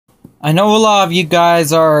I know a lot of you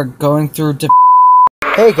guys are going through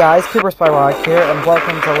Hey guys, Kuper Rock here, and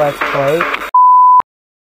welcome to Let's Play.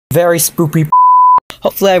 Very spoopy.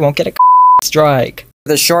 Hopefully I won't get a strike.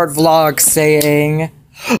 The short vlog saying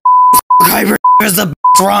Kuper is the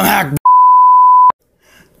wrong hack.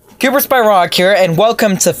 Kuper Rock here, and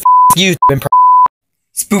welcome to you.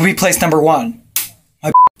 Spoopy place number 1.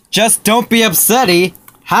 Just don't be upsetty.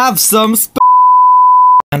 Have some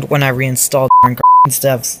And when I reinstalled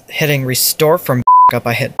instead of hitting restore from up,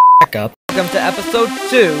 I hit up. Welcome to episode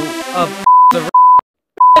 2 of the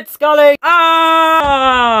Scully.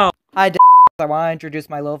 Oh! Hi, I want to introduce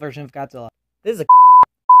my little version of Godzilla. This is a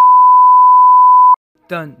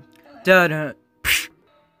dun dun dun.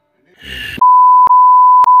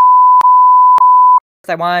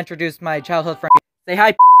 I want to introduce my childhood friend. Say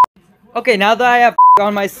hi. Okay, now that I have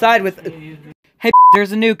on my side with hey,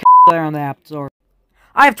 there's a new there on the App Store.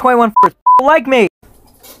 I have 21 like me.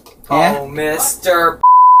 Yeah? Oh, Mr.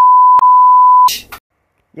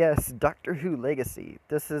 Yes, Doctor Who Legacy.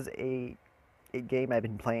 This is a game I've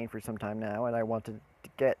been playing for some time now, and I wanted to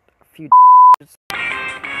get a few. This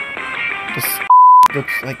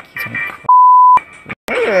looks like he's on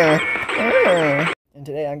And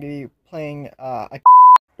today I'm going to be playing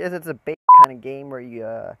yes, it's a bait kind of game where you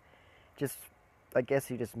just, I guess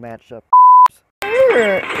you just match up.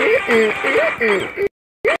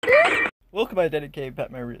 Welcome, my dedicated pet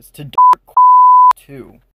members, to Dark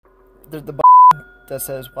 2. There's the button that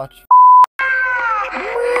says watch.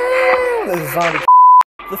 There's a zombie.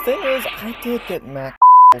 The thing is, I did get Mac's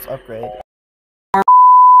upgrade.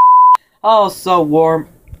 Oh, so warm.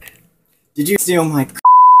 Did you steal my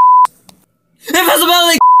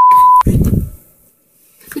invisibility?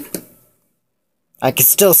 I can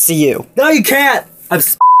still see you. No, you can't. I'm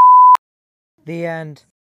the end.